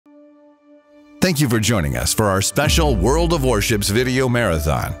Thank you for joining us for our special World of Warships video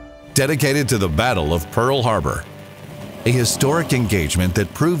marathon, dedicated to the Battle of Pearl Harbor, a historic engagement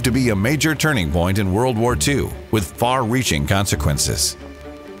that proved to be a major turning point in World War II with far-reaching consequences.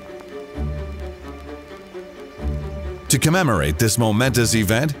 To commemorate this momentous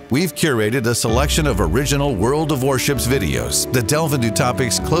event, we've curated a selection of original World of Warships videos that delve into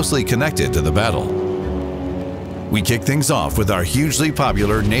topics closely connected to the battle. We kick things off with our hugely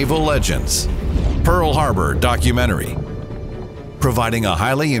popular Naval Legends Pearl Harbor documentary, providing a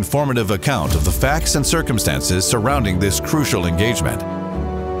highly informative account of the facts and circumstances surrounding this crucial engagement.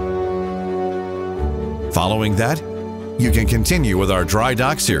 Following that, you can continue with our Dry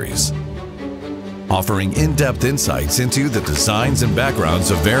Dock series, offering in-depth insights into the designs and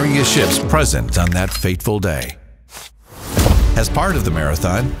backgrounds of various ships present on that fateful day. As part of the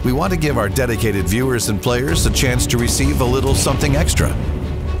marathon, we want to give our dedicated viewers and players a chance to receive a little something extra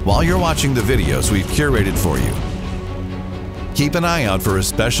while you're watching the videos we've curated for you. Keep an eye out for a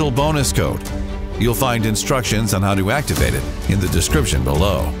special bonus code. You'll find instructions on how to activate it in the description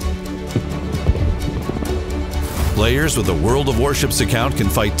below. Players with a World of Warships account can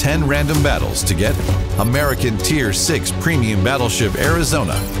fight 10 random battles to get American Tier 6 Premium Battleship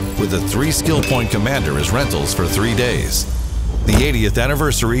Arizona with a 3 skill point commander as rentals for 3 days. The 80th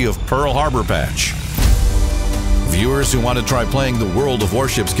anniversary of Pearl Harbor patch. Viewers who want to try playing the World of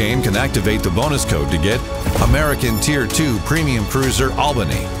Warships game can activate the bonus code to get American Tier 2 Premium Cruiser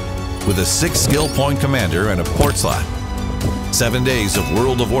Albany with a 6 skill point commander and a port slot. 7 days of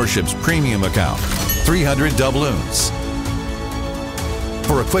World of Warships Premium Account, 300 doubloons.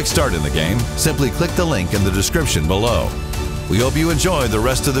 For a quick start in the game, simply click the link in the description below. We hope you enjoy the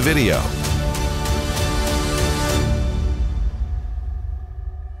rest of the video.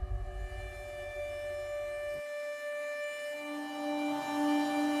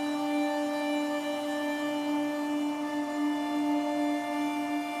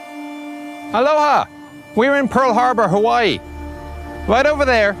 Aloha! We're in Pearl Harbor, Hawaii. Right over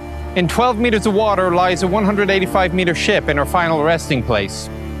there, in 12 meters of water, lies a 185-meter ship in our final resting place.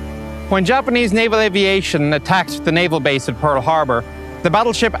 When Japanese naval aviation attacked the naval base at Pearl Harbor, the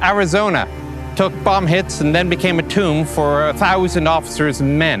battleship Arizona took bomb hits and then became a tomb for 1,000 officers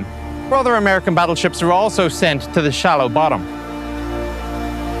and men. Other American battleships were also sent to the shallow bottom.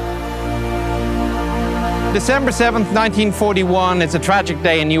 December 7th, 1941 is a tragic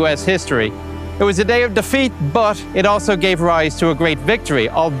day in US history. It was a day of defeat, but it also gave rise to a great victory,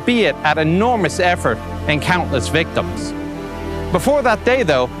 albeit at enormous effort and countless victims. Before that day,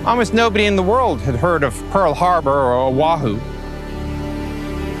 though, almost nobody in the world had heard of Pearl Harbor or Oahu.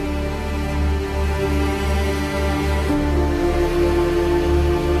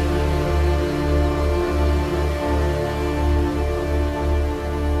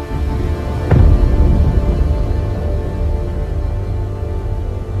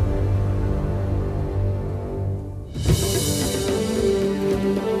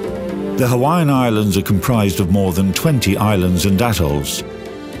 The Hawaiian Islands are comprised of more than 20 islands and atolls.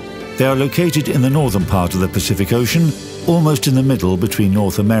 They are located in the northern part of the Pacific Ocean, almost in the middle between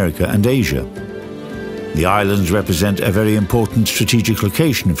North America and Asia. The islands represent a very important strategic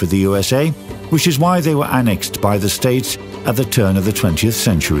location for the USA, which is why they were annexed by the states at the turn of the 20th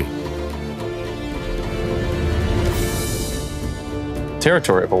century.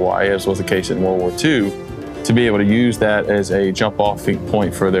 Territory of Hawaii, as was the case in World War II, to be able to use that as a jump-off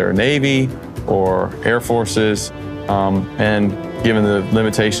point for their Navy or Air Forces, and given the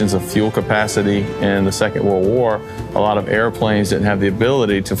limitations of fuel capacity in the Second World War, a lot of airplanes didn't have the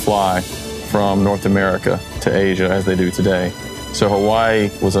ability to fly from North America to Asia as they do today. So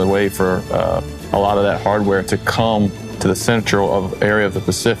Hawaii was a way for a lot of that hardware to come to the central area of the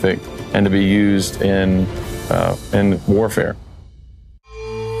Pacific and to be used in warfare.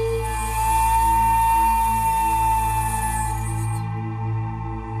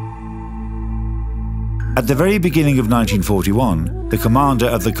 At the very beginning of 1941, the commander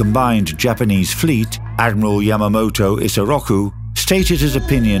of the combined Japanese fleet, Admiral Yamamoto Isoroku, stated his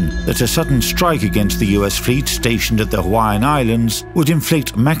opinion that a sudden strike against the US fleet stationed at the Hawaiian Islands would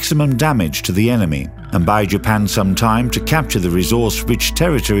inflict maximum damage to the enemy and buy Japan some time to capture the resource-rich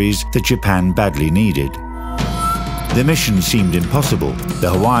territories that Japan badly needed. The mission seemed impossible. The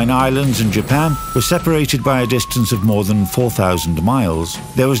Hawaiian Islands and Japan were separated by a distance of more than 4,000 miles.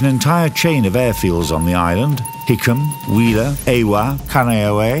 There was an entire chain of airfields on the island: Hickam, Wheeler, Ewa,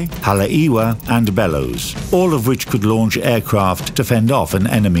 Kaneohe, Halaiwa and Bellows, all of which could launch aircraft to fend off an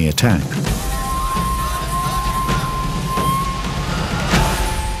enemy attack.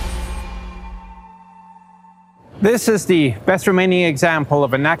 This is the best remaining example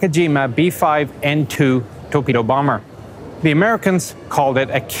of a Nakajima B-5N2 torpedo bomber. The Americans called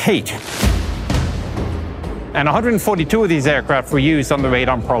it a Kate. And 142 of these aircraft were used on the raid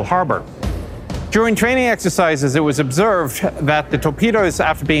on Pearl Harbor. During training exercises, it was observed that the torpedoes,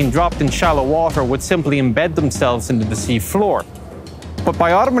 after being dropped in shallow water, would simply embed themselves into the sea floor. But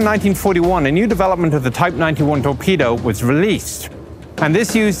by autumn of 1941, a new development of the Type 91 torpedo was released. And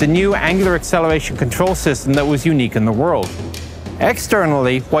this used a new angular acceleration control system that was unique in the world.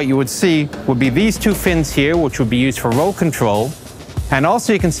 Externally, what you would see would be these two fins here, which would be used for roll control. And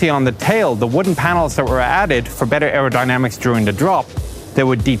also you can see on the tail the wooden panels that were added for better aerodynamics during the drop. They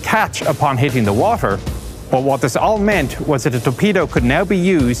would detach upon hitting the water. But what this all meant was that the torpedo could now be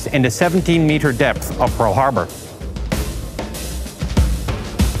used in the 17-meter depth of Pearl Harbor.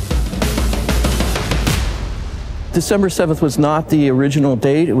 December 7th was not the original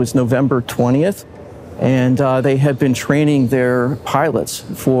date, it was November 20th. And they had been training their pilots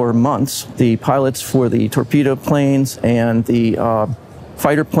for months. The pilots for the torpedo planes and the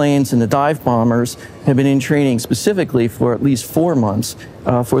fighter planes and the dive bombers had been in training specifically for at least 4 months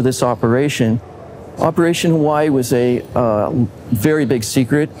for this operation. Operation Hawaii was a very big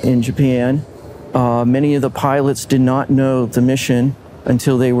secret in Japan. Many of the pilots did not know the mission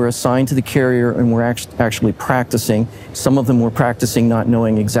until they were assigned to the carrier and were actually practicing. Some of them were practicing not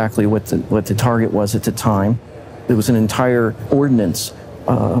knowing exactly what the target was at the time. There was an entire ordnance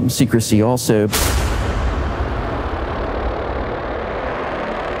secrecy also.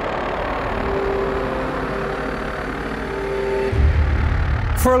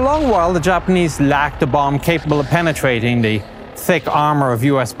 For a long while, the Japanese lacked a bomb capable of penetrating the thick armor of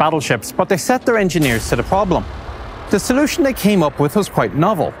US battleships, but they set their engineers to the problem. The solution they came up with was quite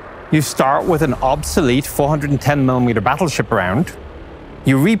novel. You start with an obsolete 410mm battleship round,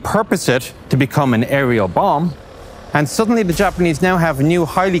 you repurpose it to become an aerial bomb, and suddenly the Japanese now have a new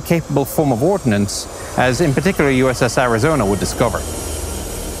highly capable form of ordnance, as in particular USS Arizona would discover.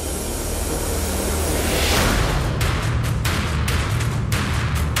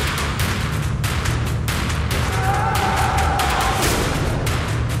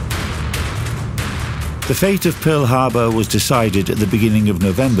 The fate of Pearl Harbor was decided at the beginning of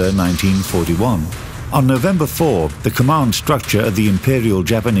November 1941. On November 4, the command structure of the Imperial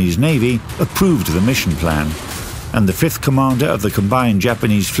Japanese Navy approved the mission plan, and the 5th Commander of the Combined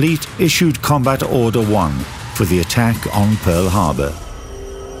Japanese Fleet issued Combat Order 1 for the attack on Pearl Harbor.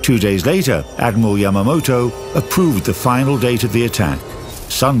 2 days later, Admiral Yamamoto approved the final date of the attack,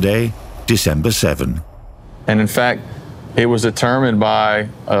 Sunday, December 7. And in fact, it was determined by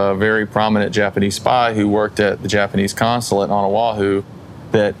a very prominent Japanese spy who worked at the Japanese consulate on Oahu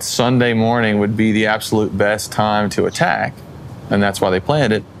that Sunday morning would be the absolute best time to attack. And that's why they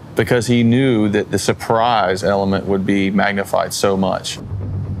planned it, because he knew that the surprise element would be magnified so much.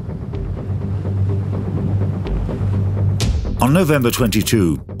 On November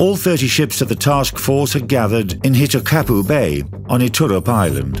 22, all 30 ships of the task force had gathered in Hitokapu Bay on Iturup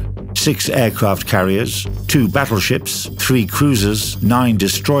Island. 6 aircraft carriers, 2 battleships, 3 cruisers, 9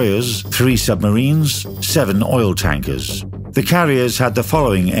 destroyers, 3 submarines, 7 oil tankers. The carriers had the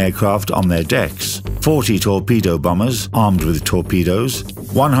following aircraft on their decks: 40 torpedo bombers armed with torpedoes,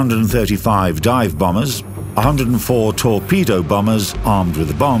 135 dive bombers, 104 torpedo bombers armed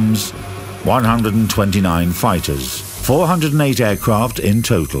with bombs, 129 fighters. 408 aircraft in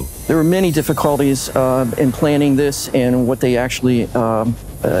total. There were many difficulties in planning this and what they actually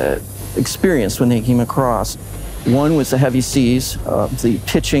experienced when they came across. One was the heavy seas, the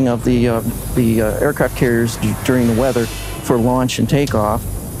pitching of the aircraft carriers during the weather for launch and takeoff.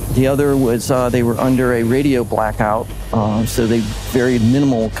 The other was they were under a radio blackout, so they very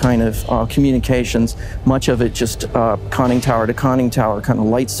minimal kind of communications, much of it just conning tower to conning tower, kind of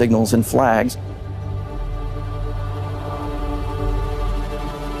light signals and flags.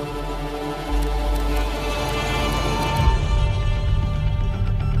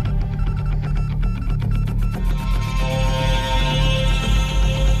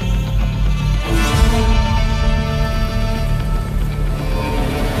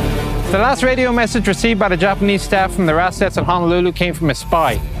 The last radio message received by the Japanese staff from their assets in Honolulu came from a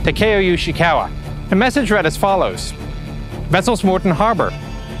spy, Takeo Yoshikawa. The message read as follows: Vessels Morton Harbor,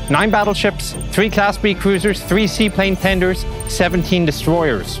 9 battleships, 3 Class B cruisers, 3 seaplane tenders, 17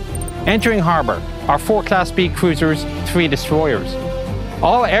 destroyers. Entering harbor are 4 Class B cruisers, 3 destroyers.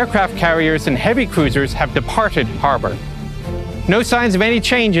 All aircraft carriers and heavy cruisers have departed harbor. No signs of any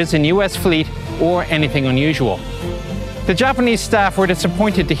changes in US fleet or anything unusual. The Japanese staff were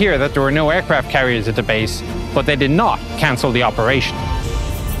disappointed to hear that there were no aircraft carriers at the base, but they did not cancel the operation.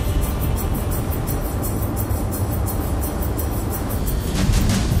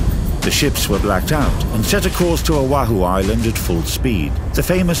 The ships were blacked out and set a course to Oahu Island at full speed. The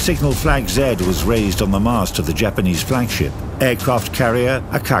famous signal flag Z was raised on the mast of the Japanese flagship, aircraft carrier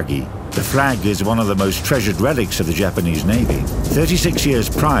Akagi. The flag is one of the most treasured relics of the Japanese Navy. 36 years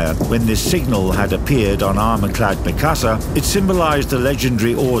prior, when this signal had appeared on armor-clad Mikasa, it symbolized the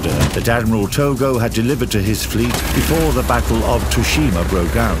legendary order that Admiral Togo had delivered to his fleet before the Battle of Tsushima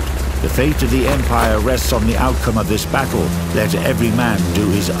broke out. The fate of the Empire rests on the outcome of this battle. Let every man do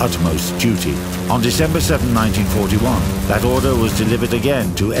his utmost duty. On December 7, 1941, that order was delivered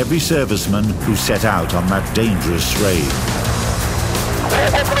again to every serviceman who set out on that dangerous raid.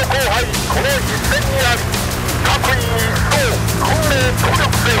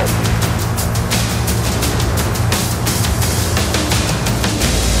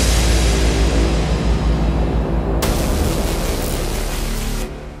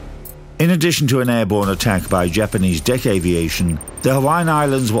 In addition to an airborne attack by Japanese deck aviation, the Hawaiian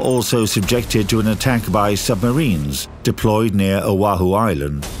Islands were also subjected to an attack by submarines deployed near Oahu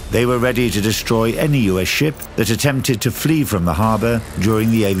Island. They were ready to destroy any US ship that attempted to flee from the harbor during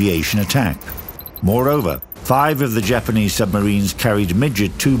the aviation attack. Moreover, 5 of the Japanese submarines carried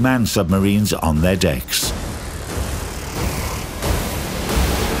midget 2-man submarines on their decks.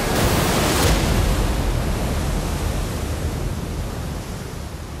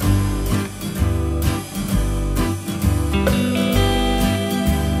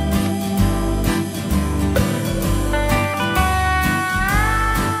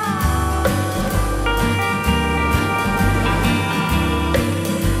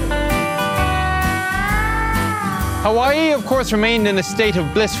 Hawaii, of course, remained in a state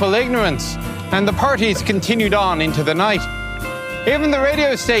of blissful ignorance, and the parties continued on into the night. Even the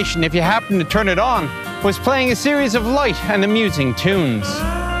radio station, if you happened to turn it on, was playing a series of light and amusing tunes.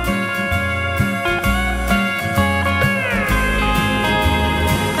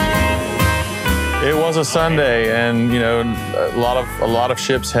 It was a Sunday, and a lot of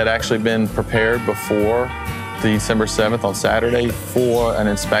ships had actually been prepared before December 7th on Saturday for an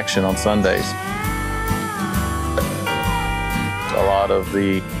inspection on Sundays. A lot of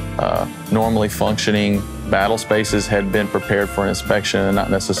the normally functioning battle spaces had been prepared for an inspection and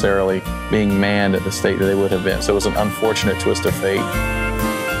not necessarily being manned at the state that they would have been. So it was an unfortunate twist of fate.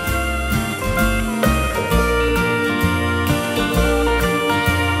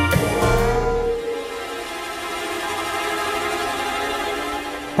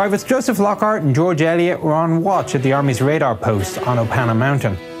 Privates Joseph Lockhart and George Elliott were on watch at the Army's radar post on Opana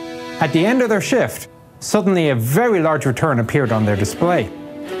Mountain. At the end of their shift, suddenly a very large return appeared on their display.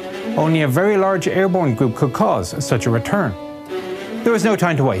 Only a very large airborne group could cause such a return. There was no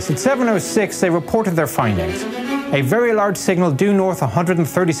time to waste. At 7:06, they reported their findings. A very large signal due north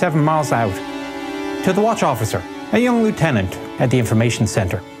 137 miles out. To the watch officer, a young lieutenant at the information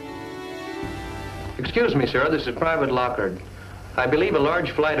center. Excuse me, sir, this is Private Lockhart. I believe a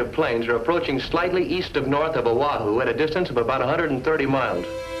large flight of planes are approaching slightly east of north of Oahu at a distance of about 130 miles.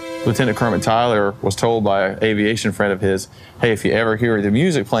 Lieutenant Kermit Tyler was told by an aviation friend of his, hey, if you ever hear the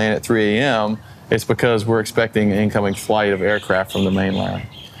music playing at 3 a.m., it's because we're expecting an incoming flight of aircraft from the mainland.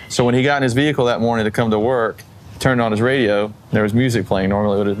 So when he got in his vehicle that morning to come to work, turned on his radio, there was music playing.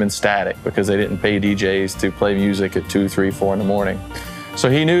 Normally it would have been static because they didn't pay DJs to play music at 2, 3, 4 in the morning.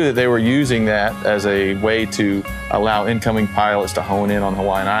 So he knew that they were using that as a way to allow incoming pilots to hone in on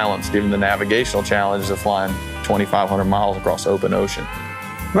Hawaiian Islands, given the navigational challenges of flying 2,500 miles across open ocean.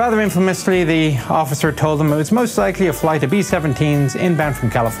 Rather infamously, the officer told them it was most likely a flight of B-17s inbound from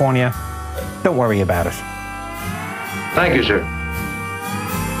California. Don't worry about it. Thank you, sir.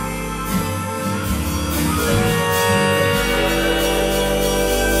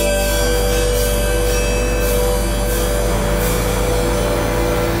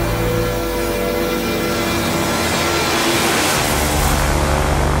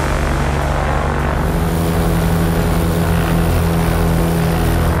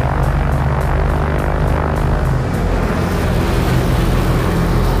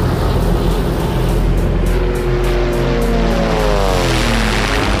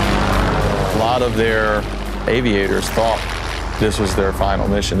 Of their aviators thought this was their final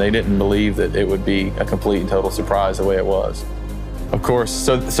mission. They didn't believe that it would be a complete and total surprise the way it was. Of course,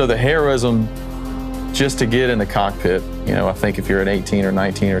 so the heroism just to get in the cockpit, I think if you're an 18 or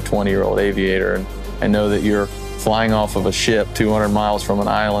 19 or 20-year-old aviator and know that you're flying off of a ship 200 miles from an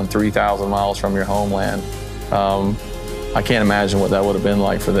island, 3,000 miles from your homeland, I can't imagine what that would have been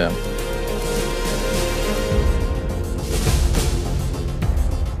like for them.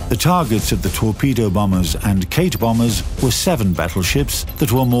 The targets of the torpedo bombers and Kate bombers were 7 battleships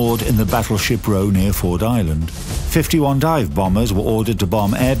that were moored in the Battleship Row near Ford Island. 51 dive bombers were ordered to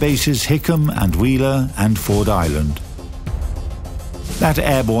bomb air bases Hickam and Wheeler and Ford Island. That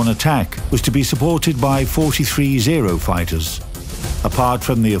airborne attack was to be supported by 43 Zero fighters. Apart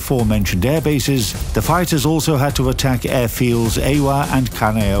from the aforementioned air bases, the fighters also had to attack airfields Ewa and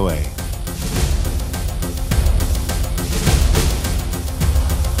Kaneohe.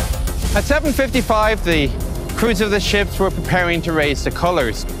 At 7:55, the crews of the ships were preparing to raise the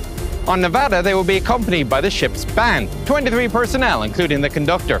colors. On Nevada, they will be accompanied by the ship's band, 23 personnel, including the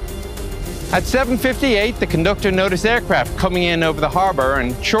conductor. At 7:58, the conductor noticed aircraft coming in over the harbor,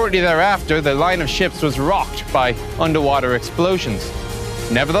 and shortly thereafter, the line of ships was rocked by underwater explosions.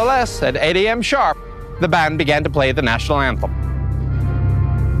 Nevertheless, at 8 a.m. sharp, the band began to play the national anthem.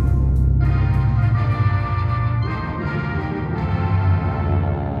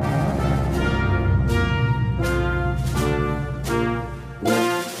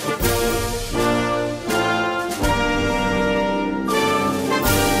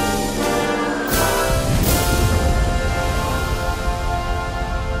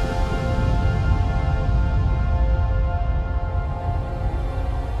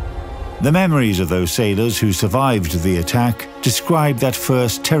 The memories of those sailors who survived the attack describe that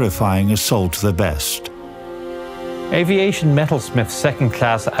first terrifying assault the best. Aviation metalsmith second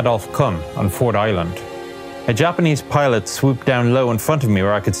class Adolf Kuhn on Ford Island. A Japanese pilot swooped down low in front of me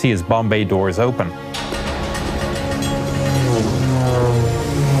where I could see his bomb bay doors open.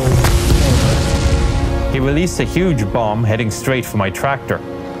 He released a huge bomb heading straight for my tractor.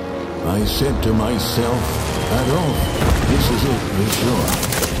 I said to myself, Adolf, this is it for sure.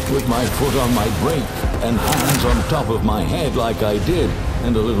 With my foot on my brake and hands on top of my head like I did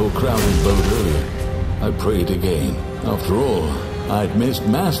in the little crowded boat earlier, I prayed again. After all, I'd missed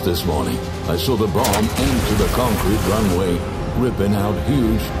mass this morning. I saw the bomb into the concrete runway, ripping out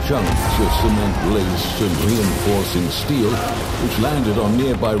huge chunks of cement laced and reinforcing steel, which landed on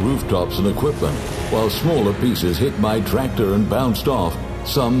nearby rooftops and equipment, while smaller pieces hit my tractor and bounced off,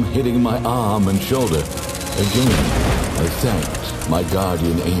 some hitting my arm and shoulder. Again, I thanked my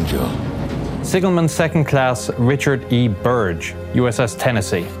guardian angel. Signalman Second Class Richard E. Burge, USS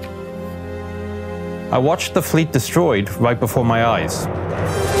Tennessee. I watched the fleet destroyed right before my eyes.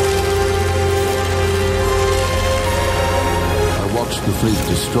 I watched the fleet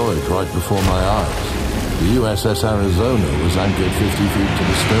destroyed right before my eyes. The USS Arizona was anchored 50 feet to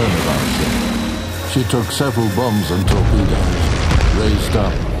the stern of our ship. She took several bombs and torpedoes, raised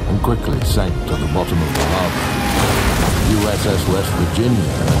up, and quickly sank to the bottom of the harbor. USS West Virginia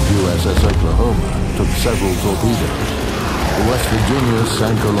and USS Oklahoma took several torpedoes. The West Virginia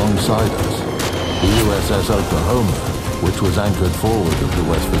sank alongside us. The USS Oklahoma, which was anchored forward of the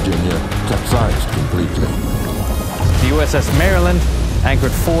West Virginia, capsized completely. The USS Maryland,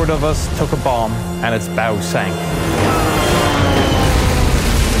 anchored forward of us, took a bomb and its bow sank.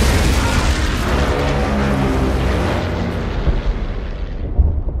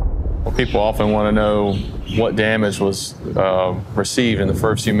 People often want to know what damage was received in the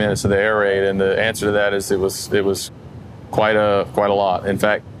first few minutes of the air raid, and the answer to that is it was quite a lot. In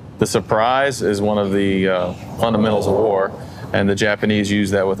fact, the surprise is one of the fundamentals of war, and the Japanese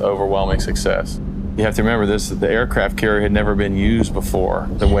used that with overwhelming success. You have to remember this: that the aircraft carrier had never been used before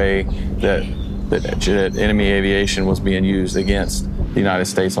the way that enemy aviation was being used against the United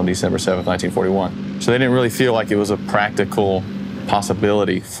States on December 7th, 1941. So they didn't really feel like it was a practical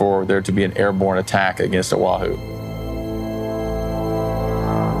possibility for there to be an airborne attack against Oahu.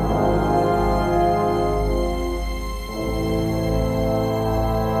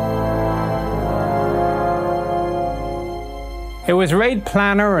 It was raid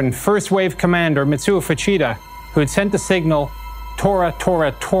planner and first wave commander Mitsuo Fuchida who had sent the signal Tora,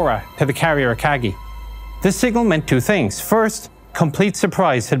 Tora, Tora to the carrier Akagi. This signal meant two things. First, complete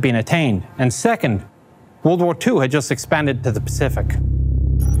surprise had been attained, and second, World War II had just expanded to the Pacific.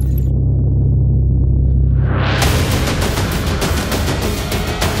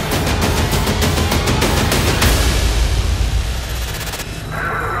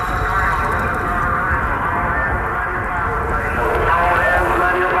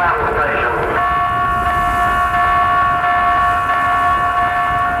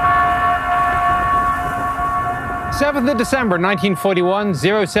 December 1941,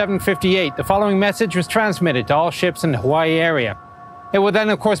 0758, the following message was transmitted to all ships in the Hawaii area. It would then,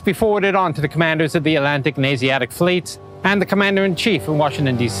 of course, be forwarded on to the commanders of the Atlantic and Asiatic fleets and the Commander-in-Chief in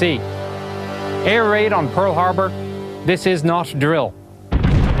Washington, D.C. Air raid on Pearl Harbor. This is not drill.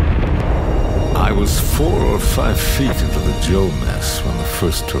 I was 4 or 5 feet into the Joe mess when the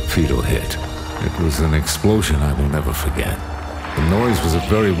first torpedo hit. It was an explosion I will never forget. The noise was a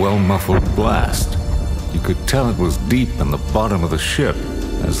very well-muffled blast. You could tell it was deep in the bottom of the ship,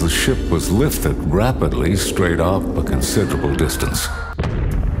 as the ship was lifted rapidly straight off a considerable distance.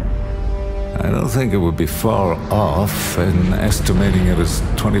 I don't think it would be far off in estimating it as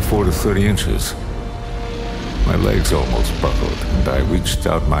 24 to 30 inches. My legs almost buckled, and I reached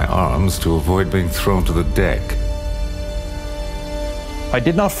out my arms to avoid being thrown to the deck. I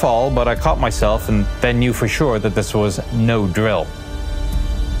did not fall, but I caught myself and then knew for sure that this was no drill.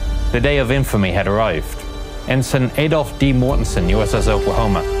 The day of infamy had arrived. Ensign Adolph D. Mortensen, USS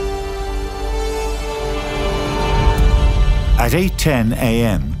Oklahoma. At 8:10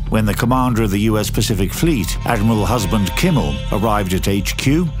 a.m., when the commander of the U.S. Pacific Fleet, Admiral Husband Kimmel, arrived at HQ,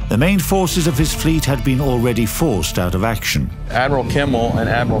 the main forces of his fleet had been already forced out of action. Admiral Kimmel and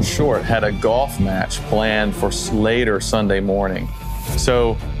Admiral Short had a golf match planned for later Sunday morning.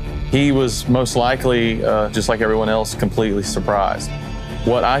 So he was most likely, just like everyone else, completely surprised.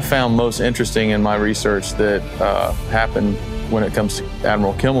 What I found most interesting in my research that happened when it comes to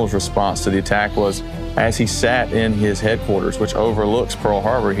Admiral Kimmel's response to the attack was, as he sat in his headquarters, which overlooks Pearl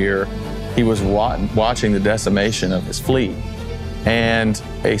Harbor here, he was watching the decimation of his fleet. And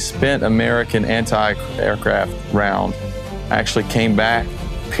a spent American anti-aircraft round actually came back,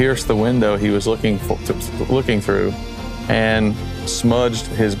 pierced the window he was looking through, and smudged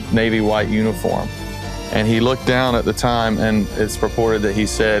his Navy white uniform. And he looked down at the time, and it's reported that he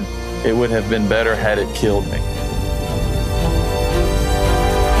said, "It would have been better had it killed me."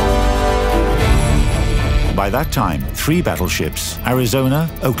 By that time, 3 battleships, Arizona,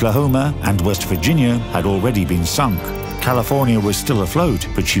 Oklahoma, and West Virginia, had already been sunk. California was still afloat,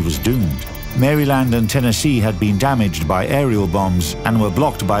 but she was doomed. Maryland and Tennessee had been damaged by aerial bombs and were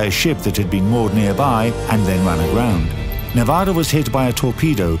blocked by a ship that had been moored nearby and then ran aground. Nevada was hit by a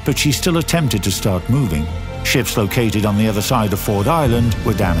torpedo, but she still attempted to start moving. Ships located on the other side of Ford Island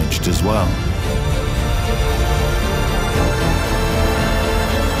were damaged as well.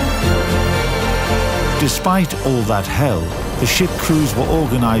 Despite all that hell, the ship crews were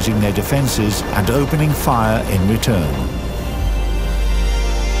organizing their defenses and opening fire in return.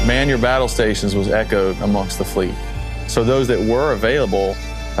 Man your battle stations was echoed amongst the fleet. So those that were available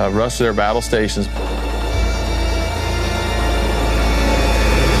rushed to their battle stations.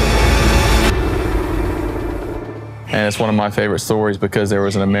 And it's one of my favorite stories because there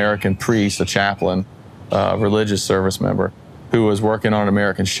was an American priest, a chaplain, religious service member, who was working on an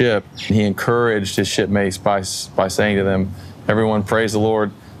American ship. He encouraged his shipmates by saying to them, "Everyone praise the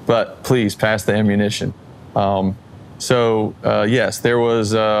Lord, but please pass the ammunition." Yes, there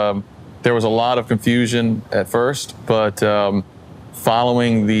was a lot of confusion at first, but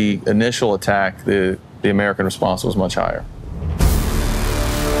following the initial attack, the American response was much higher.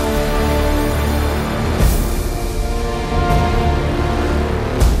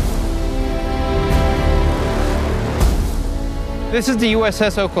 This is the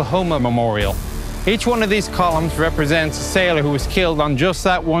USS Oklahoma Memorial. Each one of these columns represents a sailor who was killed on just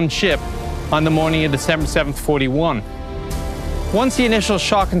that one ship on the morning of December 7th, 41. Once the initial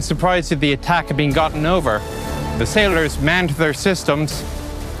shock and surprise of the attack had been gotten over, the sailors manned their systems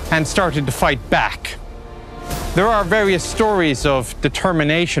and started to fight back. There are various stories of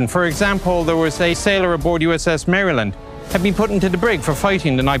determination. For example, there was a sailor aboard USS Maryland who had been put into the brig for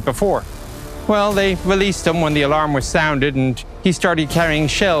fighting the night before. Well, they released him when the alarm was sounded, and he started carrying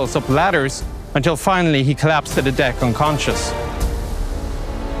shells up ladders until finally he collapsed to the deck unconscious.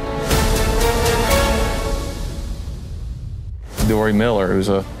 Dory Miller, who's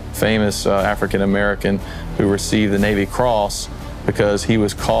a famous African-American who received the Navy Cross because he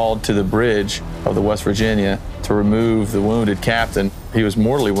was called to the bridge of the West Virginia to remove the wounded captain. He was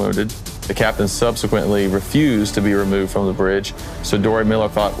mortally wounded. The captain subsequently refused to be removed from the bridge. So Dory Miller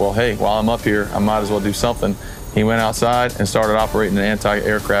thought, well, hey, while I'm up here, I might as well do something. He went outside and started operating an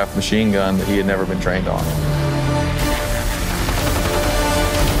anti-aircraft machine gun that he had never been trained on.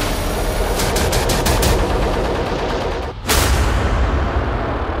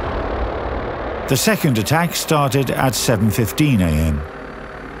 The second attack started at 7:15 a.m.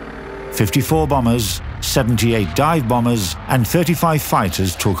 54 bombers, 78 dive bombers, and 35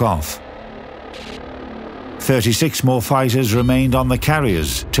 fighters took off. 36 more fighters remained on the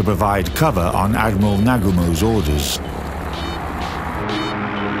carriers to provide cover on Admiral Nagumo's orders.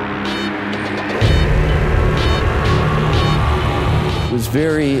 It was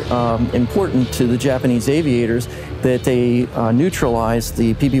very important to the Japanese aviators that they neutralized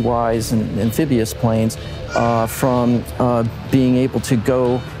the PBYs and amphibious planes from being able to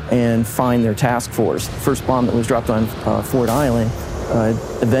go and find their task force. The first bomb that was dropped on Ford Island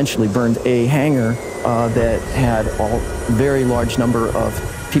eventually burned a hangar that had a very large number of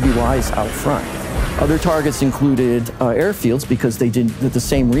PBYs out front. Other targets included airfields because they did, the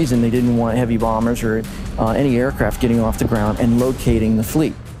same reason, they didn't want heavy bombers or any aircraft getting off the ground and locating the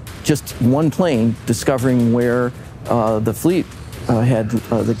fleet. Just one plane discovering where the fleet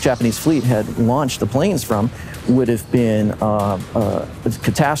the Japanese fleet had launched the planes from would have been a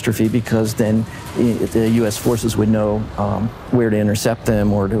catastrophe, because then the U.S. forces would know where to intercept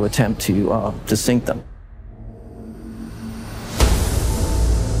them or to attempt to sink them.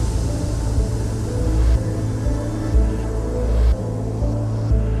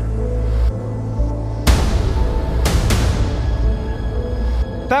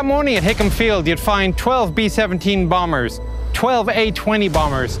 That morning at Hickam Field, you'd find 12 B-17 bombers, 12 A-20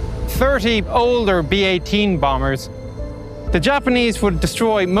 bombers, 30 older B-18 bombers. The Japanese would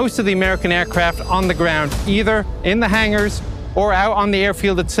destroy most of the American aircraft on the ground, either in the hangars or out on the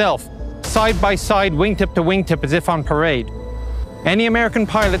airfield itself, side by side, wingtip to wingtip, as if on parade. Any American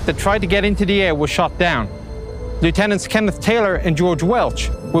pilot that tried to get into the air was shot down. Lieutenants Kenneth Taylor and George Welch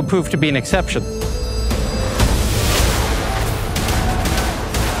would prove to be an exception.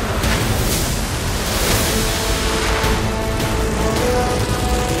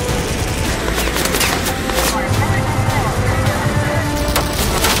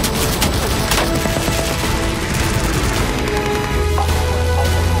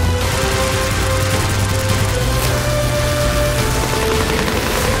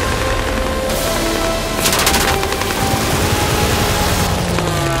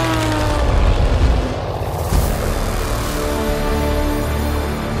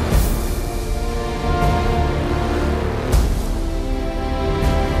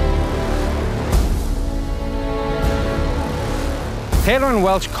 Taylor and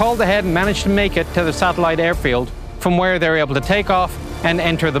Welch called ahead and managed to make it to the satellite airfield, from where they were able to take off and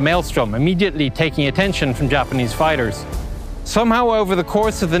enter the maelstrom, immediately taking attention from Japanese fighters. Somehow, over the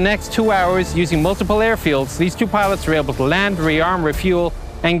course of the next 2 hours, using multiple airfields, these two pilots were able to land, rearm, refuel,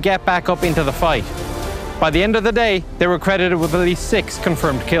 and get back up into the fight. By the end of the day, they were credited with at least 6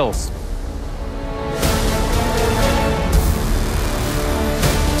 confirmed kills.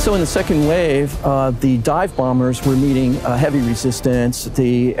 So in the second wave, the dive bombers were meeting heavy resistance.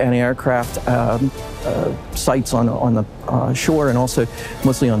 The anti-aircraft sites on the shore, and also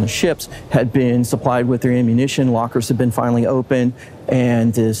mostly on the ships, had been supplied with their ammunition. Lockers had been finally opened,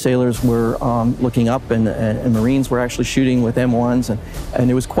 and the sailors were looking up, and Marines were actually shooting with M1s, and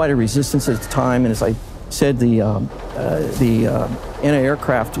there was quite a resistance at the time. And as I said, the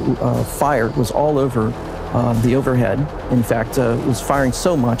anti-aircraft fire was all over the overhead. In fact, it was firing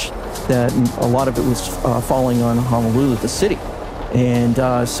so much that a lot of it was falling on Honolulu, the city. And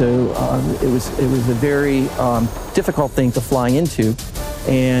so it was a very difficult thing to fly into,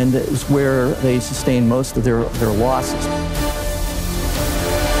 and it was where they sustained most of their losses.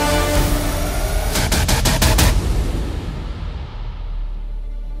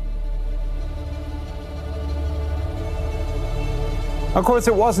 Of course,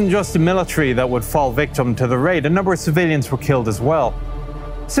 it wasn't just the military that would fall victim to the raid. A number of civilians were killed as well.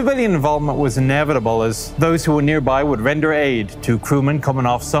 Civilian involvement was inevitable, as those who were nearby would render aid to crewmen coming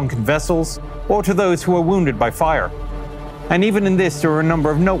off sunken vessels, or to those who were wounded by fire. And even in this, there were a number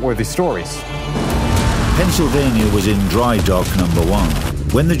of noteworthy stories. Pennsylvania was in dry dock number 1.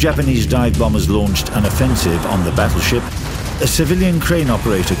 When the Japanese dive bombers launched an offensive on the battleship, a civilian crane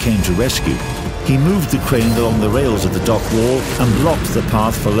operator came to rescue. He moved the crane along the rails of the dock wall and blocked the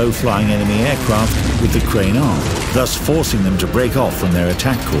path for low-flying enemy aircraft with the crane arm, thus forcing them to break off from their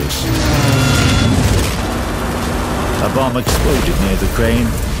attack course. A bomb exploded near the crane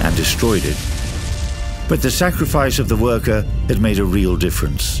and destroyed it. But the sacrifice of the worker had made a real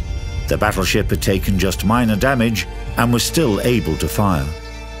difference. The battleship had taken just minor damage and was still able to fire.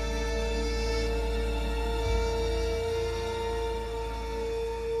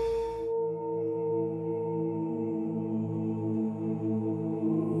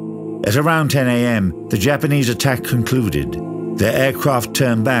 At around 10 a.m., the Japanese attack concluded. Their aircraft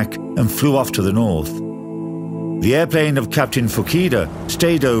turned back and flew off to the north. The airplane of Captain Fukuda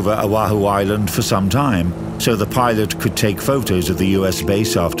stayed over Oahu Island for some time, so the pilot could take photos of the US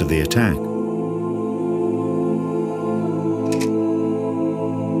base after the attack.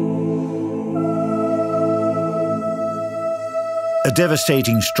 A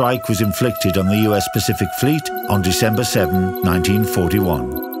devastating strike was inflicted on the US Pacific Fleet on December 7,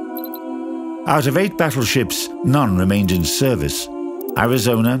 1941. Out of 8 battleships, none remained in service.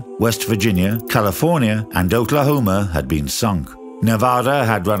 Arizona, West Virginia, California, and Oklahoma had been sunk. Nevada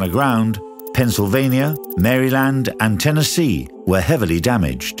had run aground. Pennsylvania, Maryland, and Tennessee were heavily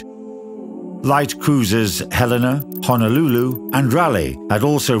damaged. Light cruisers Helena, Honolulu, and Raleigh had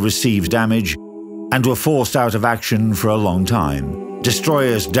also received damage and were forced out of action for a long time.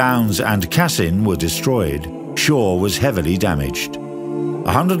 Destroyers Downs and Cassin were destroyed. Shaw was heavily damaged.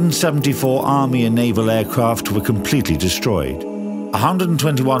 174 Army and naval aircraft were completely destroyed.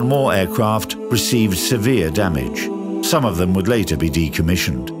 121 more aircraft received severe damage. Some of them would later be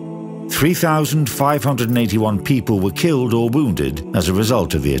decommissioned. 3,581 people were killed or wounded as a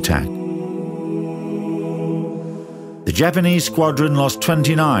result of the attack. The Japanese squadron lost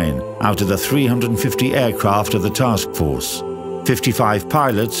 29 out of the 350 aircraft of the task force. 55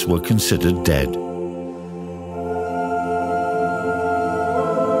 pilots were considered dead.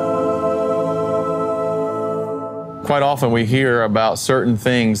 Quite often we hear about certain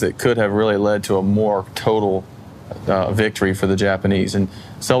things that could have really led to a more total victory for the Japanese. And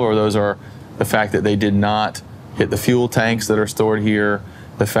several of those are the fact that they did not hit the fuel tanks that are stored here,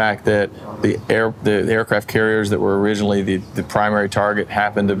 the fact that the aircraft carriers that were originally the primary target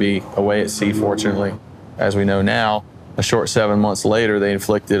happened to be away at sea, fortunately. As we know now, a short 7 months later, they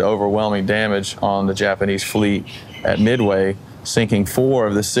inflicted overwhelming damage on the Japanese fleet at Midway, sinking 4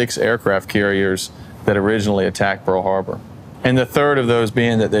 of the 6 aircraft carriers that originally attacked Pearl Harbor. And the third of those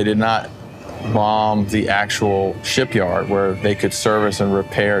being that they did not bomb the actual shipyard where they could service and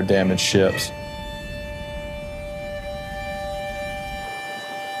repair damaged ships.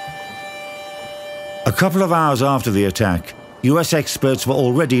 A couple of hours after the attack, US experts were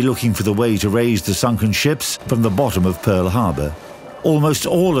already looking for the way to raise the sunken ships from the bottom of Pearl Harbor. Almost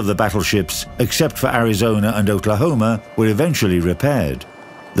all of the battleships, except for Arizona and Oklahoma, were eventually repaired.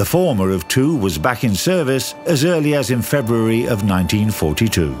 The former of 2 was back in service as early as in February of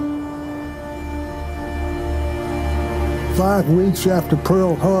 1942. 5 weeks after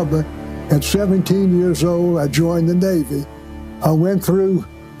Pearl Harbor, at 17 years old, I joined the Navy. I went through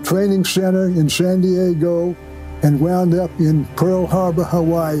training center in San Diego and wound up in Pearl Harbor,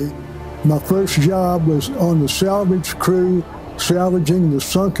 Hawaii. My first job was on the salvage crew, salvaging the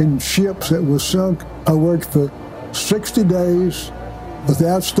sunken ships that were sunk. I worked for 60 days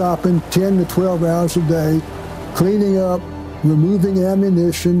without stopping, 10 to 12 hours a day, cleaning up, removing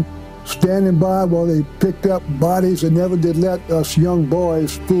ammunition, standing by while they picked up bodies. They never did let us young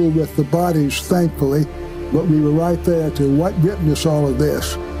boys fool with the bodies, thankfully, but we were right there to witness all of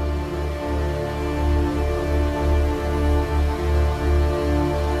this.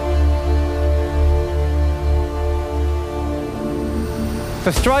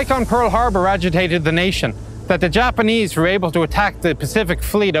 The strike on Pearl Harbor agitated the nation. That the Japanese were able to attack the Pacific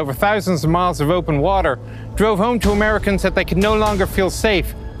Fleet over thousands of miles of open water drove home to Americans that they could no longer feel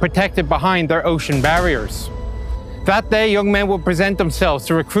safe, protected behind their ocean barriers. That day, young men would present themselves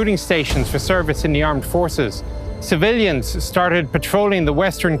to recruiting stations for service in the armed forces. Civilians started patrolling the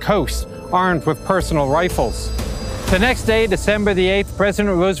western coast, armed with personal rifles. The next day, December the 8th,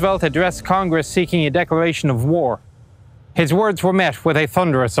 President Roosevelt addressed Congress seeking a declaration of war. His words were met with a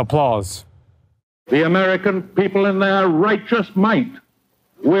thunderous applause. The American people in their righteous might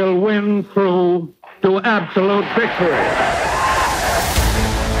will win through to absolute victory.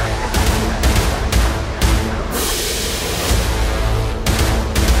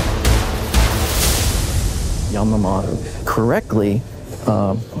 Yamamoto correctly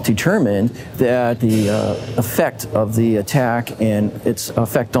determined that the effect of the attack and its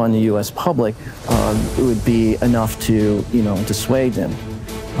effect on the U.S. public would be enough to, dissuade them.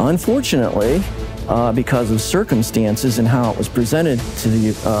 Unfortunately, because of circumstances and how it was presented to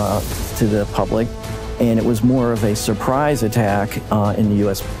the public, and it was more of a surprise attack in the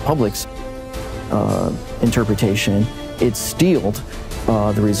U.S. public's interpretation, it steeled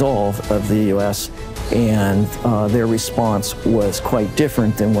the resolve of the U.S., and their response was quite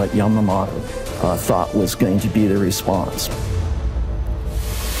different than what Yamamoto thought was going to be the response.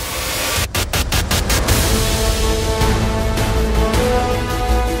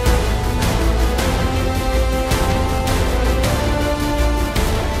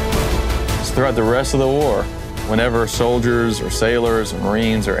 Throughout the rest of the war, whenever soldiers or sailors or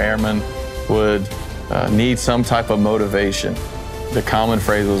Marines or airmen would need some type of motivation, the common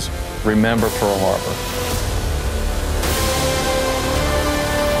phrase was, "Remember Pearl Harbor."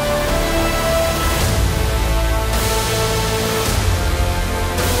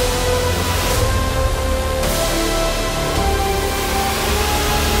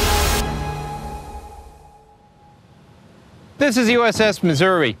 This is USS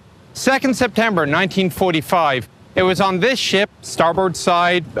Missouri. 2nd September 1945, it was on this ship, starboard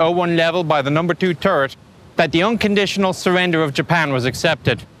side, 01 level by the number 2 turret, that the unconditional surrender of Japan was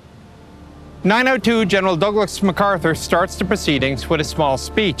accepted. 902 General Douglas MacArthur starts the proceedings with a small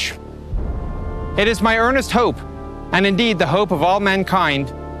speech. It is my earnest hope, and indeed the hope of all mankind,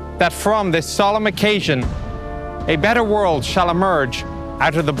 that from this solemn occasion, a better world shall emerge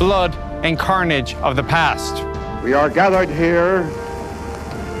out of the blood and carnage of the past. We are gathered here,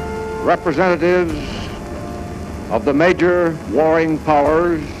 representatives of the major warring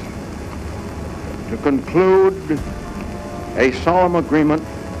powers, to conclude a solemn agreement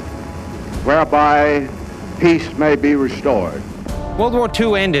whereby peace may be restored. World War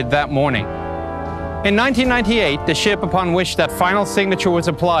II ended that morning. In 1998, the ship upon which that final signature was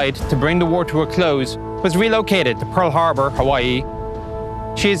applied to bring the war to a close was relocated to Pearl Harbor, Hawaii.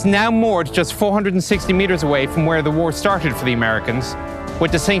 She is now moored just 460 meters away from where the war started for the Americans,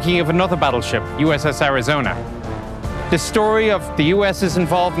 with the sinking of another battleship, USS Arizona. The story of the US's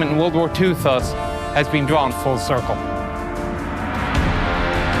involvement in World War II, thus, has been drawn full circle.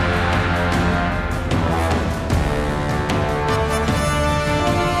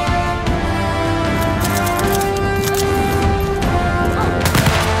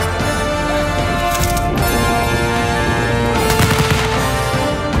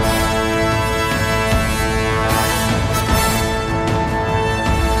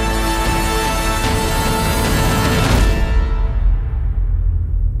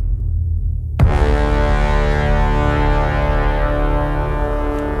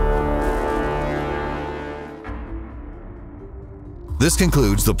 This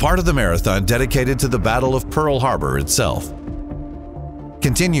concludes the part of the marathon dedicated to the Battle of Pearl Harbor itself.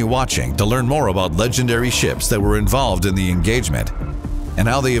 Continue watching to learn more about legendary ships that were involved in the engagement and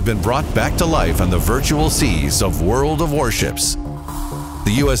how they have been brought back to life on the virtual seas of World of Warships.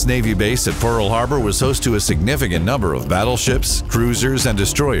 The U.S. Navy base at Pearl Harbor was host to a significant number of battleships, cruisers, and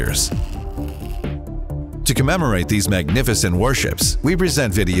destroyers. To commemorate these magnificent warships, we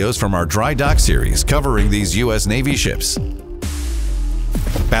present videos from our Dry Dock series covering these U.S. Navy ships.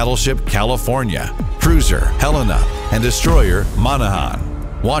 Battleship California, Cruiser Helena, and Destroyer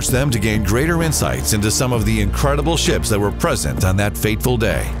Monahan. Watch them to gain greater insights into some of the incredible ships that were present on that fateful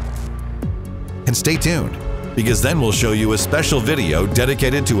day. And stay tuned, because then we'll show you a special video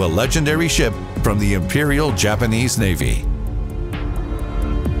dedicated to a legendary ship from the Imperial Japanese Navy.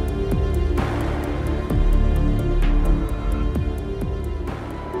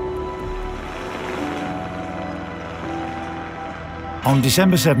 On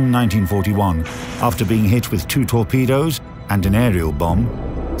December 7, 1941, after being hit with 2 torpedoes and an aerial bomb,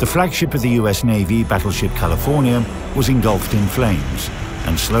 the flagship of the US Navy, Battleship California, was engulfed in flames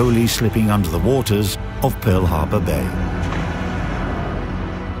and slowly slipping under the waters of Pearl Harbor Bay.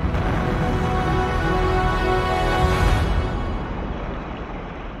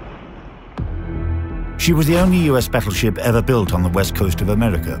 She was the only US battleship ever built on the west coast of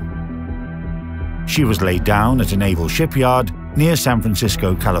America. She was laid down at a naval shipyard near San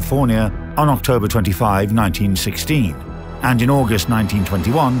Francisco, California, on October 25, 1916, and in August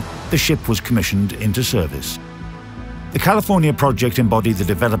 1921, the ship was commissioned into service. The California project embodied the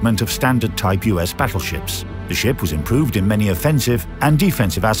development of standard-type US battleships. The ship was improved in many offensive and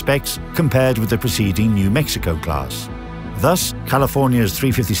defensive aspects compared with the preceding New Mexico class. Thus, California's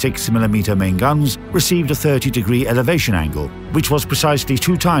 356mm main guns received a 30-degree elevation angle, which was precisely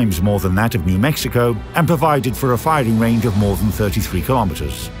 2 times more than that of New Mexico and provided for a firing range of more than 33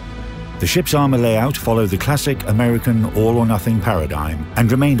 kilometers. The ship's armor layout followed the classic American all-or-nothing paradigm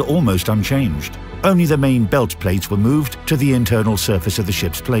and remained almost unchanged. Only the main belt plates were moved to the internal surface of the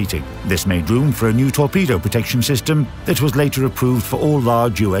ship's plating. This made room for a new torpedo protection system that was later approved for all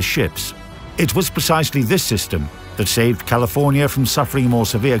large US ships. It was precisely this system that saved California from suffering more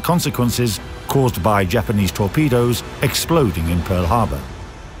severe consequences caused by Japanese torpedoes exploding in Pearl Harbor.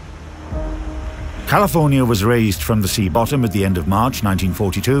 California was raised from the sea bottom at the end of March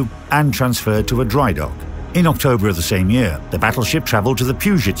 1942 and transferred to a dry dock. In October of the same year, the battleship traveled to the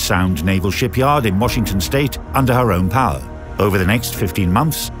Puget Sound Naval Shipyard in Washington State under her own power. Over the next 15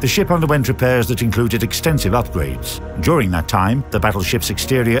 months, the ship underwent repairs that included extensive upgrades. During that time, the battleship's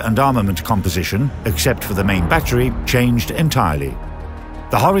exterior and armament composition, except for the main battery, changed entirely.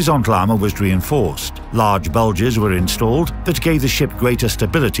 The horizontal armor was reinforced. Large bulges were installed that gave the ship greater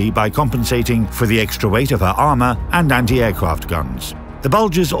stability by compensating for the extra weight of her armor and anti-aircraft guns. The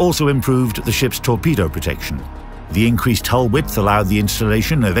bulges also improved the ship's torpedo protection. The increased hull width allowed the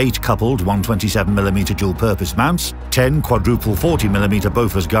installation of 8 coupled 127mm dual-purpose mounts, 10 quadruple 40mm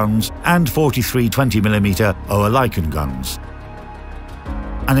Bofors guns, and 43 20mm Oerlikon guns.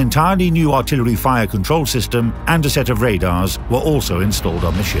 An entirely new artillery fire control system and a set of radars were also installed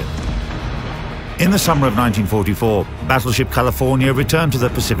on the ship. In the summer of 1944, Battleship California returned to the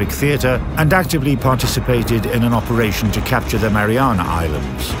Pacific Theater and actively participated in an operation to capture the Mariana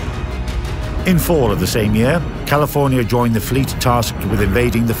Islands. In fall of the same year, California joined the fleet tasked with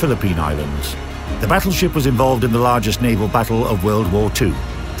invading the Philippine Islands. The battleship was involved in the largest naval battle of World War II,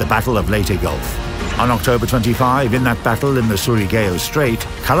 the Battle of Leyte Gulf. On October 25, in that battle in the Surigao Strait,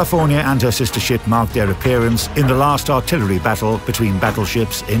 California and her sister ship marked their appearance in the last artillery battle between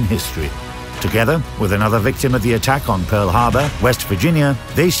battleships in history. Together with another victim of the attack on Pearl Harbor, West Virginia,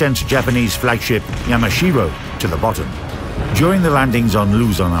 they sent Japanese flagship Yamashiro to the bottom. During the landings on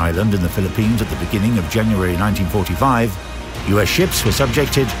Luzon Island in the Philippines at the beginning of January 1945, US ships were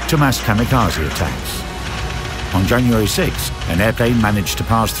subjected to mass kamikaze attacks. On January 6, an airplane managed to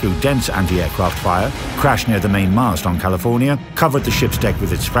pass through dense anti-aircraft fire, crash near the main mast on California, covered the ship's deck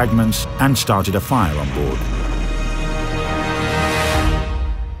with its fragments, and started a fire on board.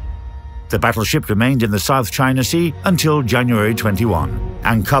 The battleship remained in the South China Sea until January 21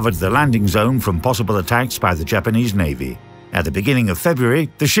 and covered the landing zone from possible attacks by the Japanese Navy. At the beginning of February,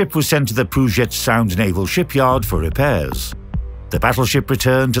 the ship was sent to the Puget Sound Naval Shipyard for repairs. The battleship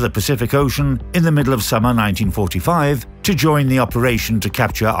returned to the Pacific Ocean in the middle of summer 1945 to join the operation to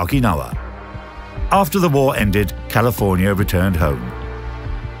capture Okinawa. After the war ended, California returned home.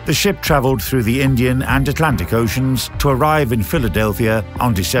 The ship traveled through the Indian and Atlantic Oceans to arrive in Philadelphia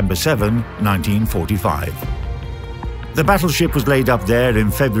on December 7, 1945. The battleship was laid up there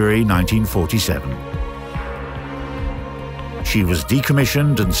in February 1947. She was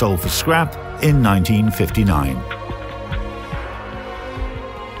decommissioned and sold for scrap in 1959.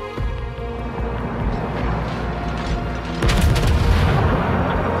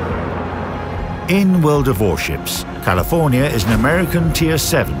 In World of Warships, California is an American Tier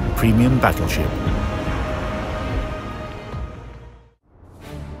 7 premium battleship.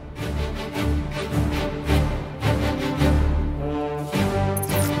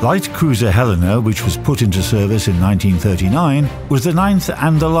 Light cruiser Helena, which was put into service in 1939, was the ninth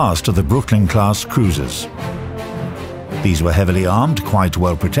and the last of the Brooklyn-class cruisers. These were heavily armed, quite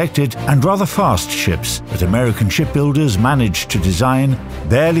well protected, and rather fast ships that American shipbuilders managed to design,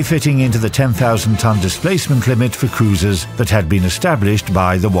 barely fitting into the 10,000-ton displacement limit for cruisers that had been established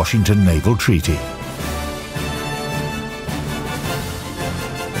by the Washington Naval Treaty.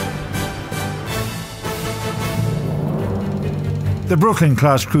 The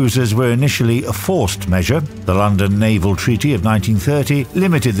Brooklyn-class cruisers were initially a forced measure. The London Naval Treaty of 1930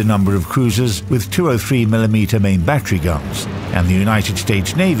 limited the number of cruisers with 203mm main battery guns, and the United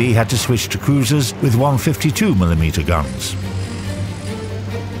States Navy had to switch to cruisers with 152mm guns.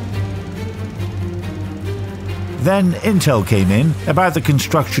 Then intel came in about the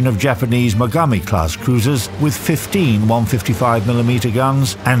construction of Japanese Mogami-class cruisers with 15 155mm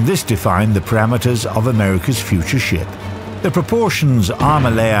guns, and this defined the parameters of America's future ship. The proportions, armor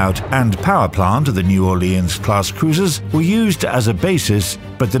layout, and power plant of the New Orleans-class cruisers were used as a basis,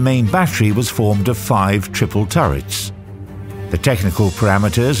 but the main battery was formed of 5 triple turrets. The technical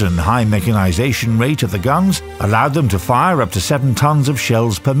parameters and high mechanization rate of the guns allowed them to fire up to 7 tons of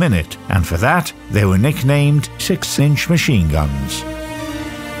shells per minute, and for that, they were nicknamed 6-inch machine guns.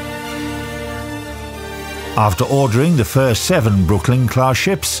 After ordering the first 7 Brooklyn-class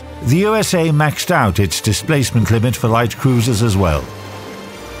ships, the USA maxed out its displacement limit for light cruisers as well.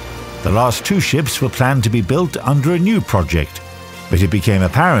 The last 2 ships were planned to be built under a new project, but it became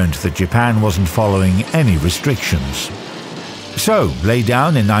apparent that Japan wasn't following any restrictions. So, laid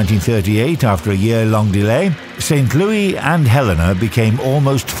down in 1938 after a year-long delay, St. Louis and Helena became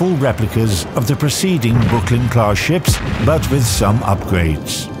almost full replicas of the preceding Brooklyn-class ships, but with some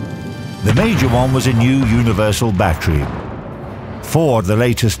upgrades. The major one was a new universal battery. 4 of the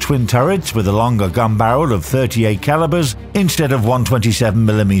latest twin turrets with a longer gun barrel of 38 calibers instead of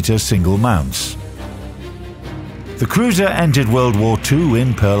 127mm single mounts. The cruiser entered World War II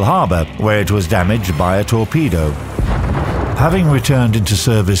in Pearl Harbor, where it was damaged by a torpedo. Having returned into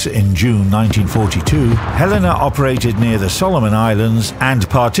service in June 1942, Helena operated near the Solomon Islands and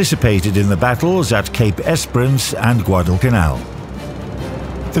participated in the battles at Cape Esperance and Guadalcanal.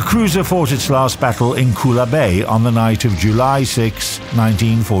 The cruiser fought its last battle in Kula Bay on the night of July 6,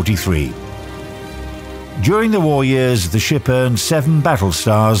 1943. During the war years, the ship earned 7 battle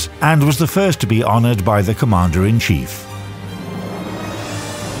stars and was the first to be honored by the Commander-in-Chief.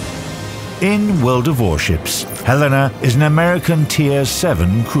 In World of Warships, Helena is an American Tier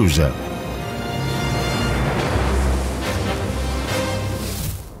 7 cruiser.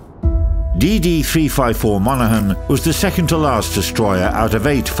 DD-354 Monaghan was the second to last destroyer out of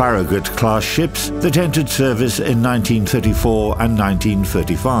 8 Farragut-class ships that entered service in 1934 and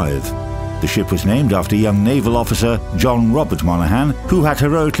 1935. The ship was named after young naval officer John Robert Monaghan, who had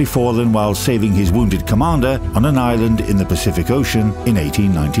heroically fallen while saving his wounded commander on an island in the Pacific Ocean in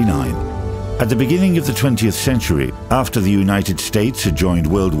 1899. At the beginning of the 20th century, after the United States had joined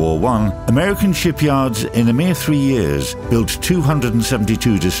World War I, American shipyards in a mere 3 years built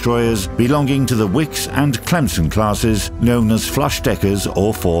 272 destroyers belonging to the Wicks and Clemson classes known as flush deckers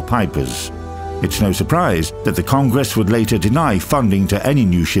or four pipers. It's no surprise that the Congress would later deny funding to any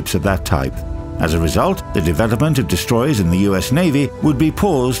new ships of that type. As a result, the development of destroyers in the US Navy would be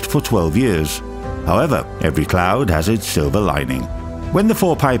paused for 12 years. However, every cloud has its silver lining. When the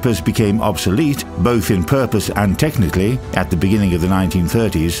four pipers became obsolete, both in purpose and technically, at the beginning of the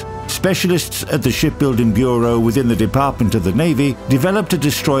 1930s, specialists at the Shipbuilding Bureau within the Department of the Navy developed a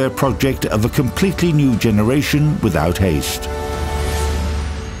destroyer project of a completely new generation without haste.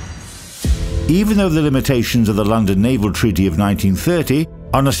 Even though the limitations of the London Naval Treaty of 1930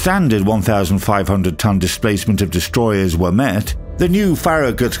 on a standard 1,500-ton displacement of destroyers were met, the new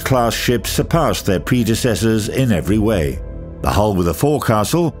Farragut-class ships surpassed their predecessors in every way. The hull with a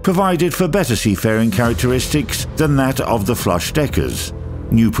forecastle provided for better seafaring characteristics than that of the flush deckers.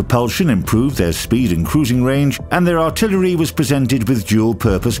 New propulsion improved their speed and cruising range, and their artillery was presented with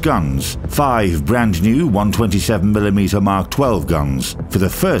dual-purpose guns, 5 brand-new 127mm Mark 12 guns, for the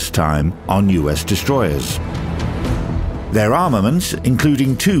first time on US destroyers. Their armaments,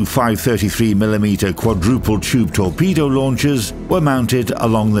 including 2 533mm quadruple-tube torpedo launchers, were mounted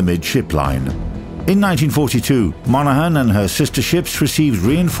along the midship line. In 1942, Monaghan and her sister ships received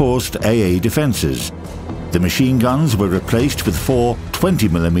reinforced AA defences. The machine guns were replaced with 4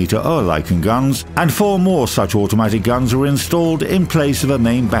 20mm Oerlikon guns, and 4 more such automatic guns were installed in place of a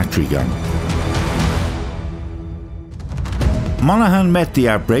main battery gun. Monaghan met the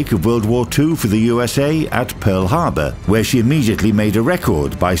outbreak of World War II for the USA at Pearl Harbor, where she immediately made a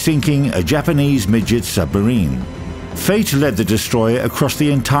record by sinking a Japanese midget submarine. Fate led the destroyer across the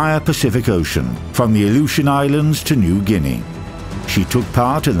entire Pacific Ocean, from the Aleutian Islands to New Guinea. She took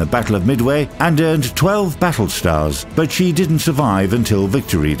part in the Battle of Midway and earned 12 battle stars, but she didn't survive until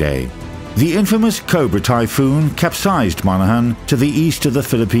Victory Day. The infamous Cobra Typhoon capsized Monaghan to the east of the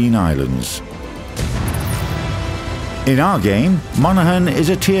Philippine Islands. In our game, Monaghan is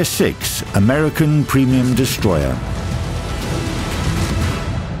a Tier 6 American premium destroyer.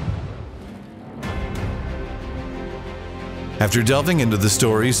 After delving into the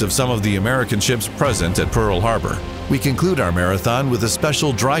stories of some of the American ships present at Pearl Harbor, we conclude our marathon with a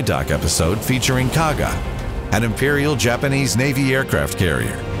special dry dock episode featuring Kaga, an Imperial Japanese Navy aircraft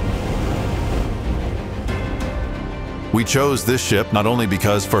carrier. We chose this ship not only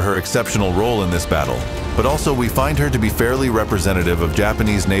because for her exceptional role in this battle, but also we find her to be fairly representative of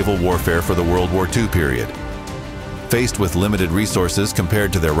Japanese naval warfare for the World War II period. Faced with limited resources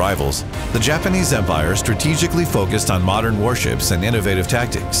compared to their rivals, the Japanese Empire strategically focused on modern warships and innovative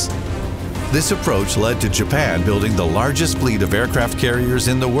tactics. This approach led to Japan building the largest fleet of aircraft carriers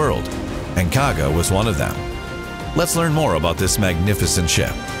in the world, and Kaga was one of them. Let's learn more about this magnificent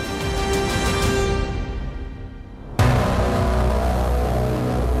ship.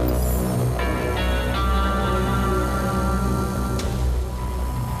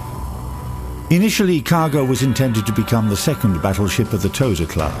 Initially, Kaga was intended to become the second battleship of the Tosa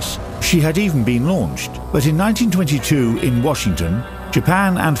class. She had even been launched, but in 1922 in Washington,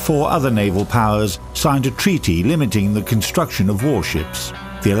 Japan and 4 other naval powers signed a treaty limiting the construction of warships.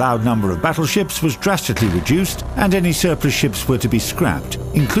 The allowed number of battleships was drastically reduced, and any surplus ships were to be scrapped,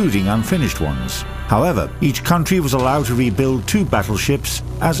 including unfinished ones. However, each country was allowed to rebuild 2 battleships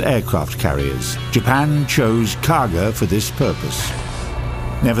as aircraft carriers. Japan chose Kaga for this purpose.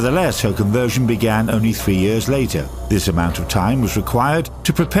 Nevertheless, her conversion began only 3 years later. This amount of time was required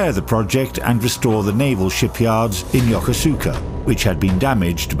to prepare the project and restore the naval shipyards in Yokosuka, which had been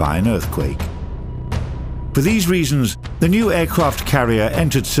damaged by an earthquake. For these reasons, the new aircraft carrier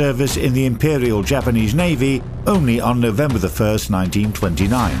entered service in the Imperial Japanese Navy only on November 1,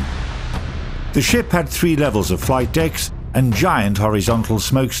 1929. The ship had 3 levels of flight decks and giant horizontal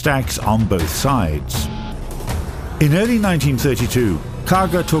smokestacks on both sides. In early 1932,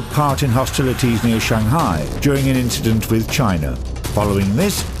 Kaga took part in hostilities near Shanghai during an incident with China. Following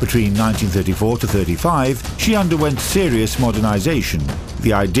this, between 1934 to 35, she underwent serious modernization.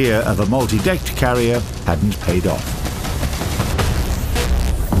 The idea of a multi-decked carrier hadn't paid off.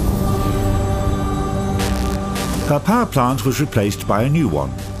 Her power plant was replaced by a new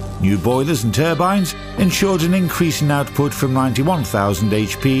one. New boilers and turbines ensured an increase in output from 91,000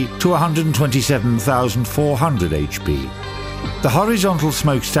 HP to 127,400 HP. The horizontal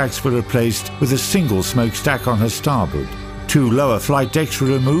smokestacks were replaced with a single smokestack on her starboard. 2 lower flight decks were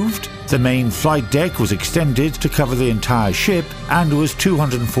removed. The main flight deck was extended to cover the entire ship and was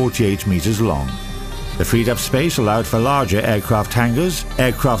 248 meters long. The freed up space allowed for larger aircraft hangars,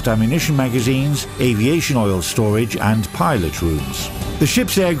 aircraft ammunition magazines, aviation oil storage and pilot rooms. The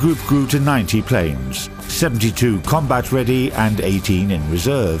ship's air group grew to 90 planes, 72 combat ready and 18 in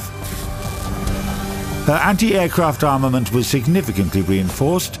reserve. Her anti-aircraft armament was significantly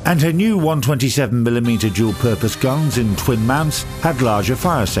reinforced, and her new 127mm dual-purpose guns in twin mounts had larger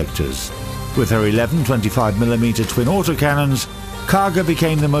fire sectors. With her 11 25mm twin autocannons, Kaga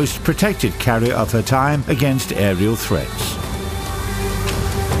became the most protected carrier of her time against aerial threats.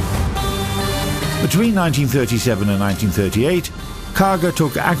 Between 1937 and 1938, Kaga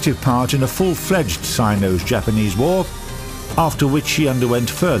took active part in a full-fledged Sino-Japanese war, after which she underwent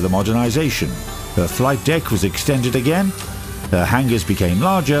further modernization. Her flight deck was extended again, her hangars became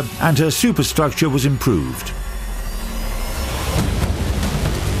larger, and her superstructure was improved.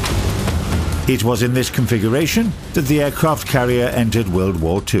 It was in this configuration that the aircraft carrier entered World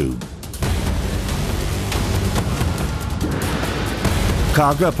War II.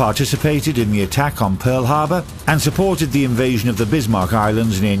 Kaga participated in the attack on Pearl Harbor and supported the invasion of the Bismarck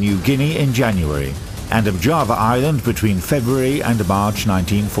Islands near New Guinea in January, and of Java Island between February and March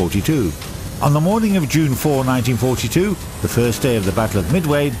 1942. On the morning of June 4, 1942, the first day of the Battle of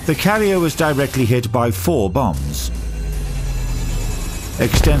Midway, the carrier was directly hit by 4 bombs.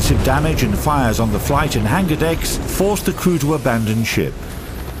 Extensive damage and fires on the flight and hangar decks forced the crew to abandon ship.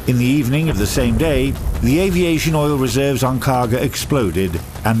 In the evening of the same day, the aviation oil reserves on Kaga exploded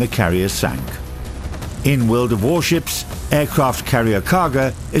and the carrier sank. In World of Warships, aircraft carrier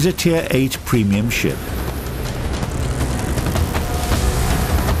Kaga is a Tier 8 premium ship.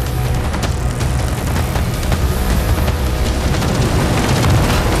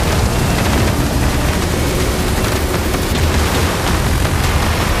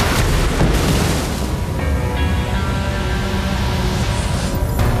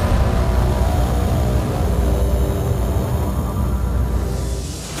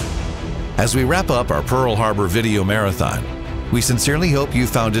 As we wrap up our Pearl Harbor video marathon, we sincerely hope you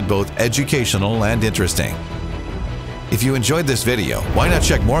found it both educational and interesting. If you enjoyed this video, why not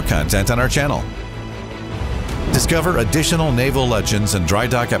check more content on our channel? Discover additional naval legends and dry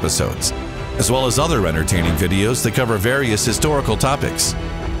dock episodes, as well as other entertaining videos that cover various historical topics.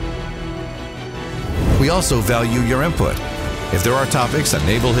 We also value your input. If there are topics on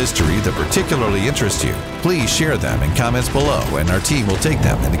naval history that particularly interest you, please share them in comments below and our team will take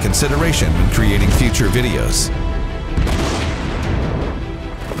them into consideration when creating future videos.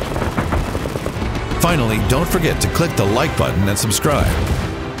 Finally, don't forget to click the like button and subscribe,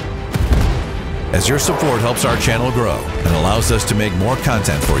 as your support helps our channel grow and allows us to make more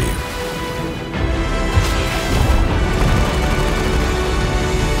content for you.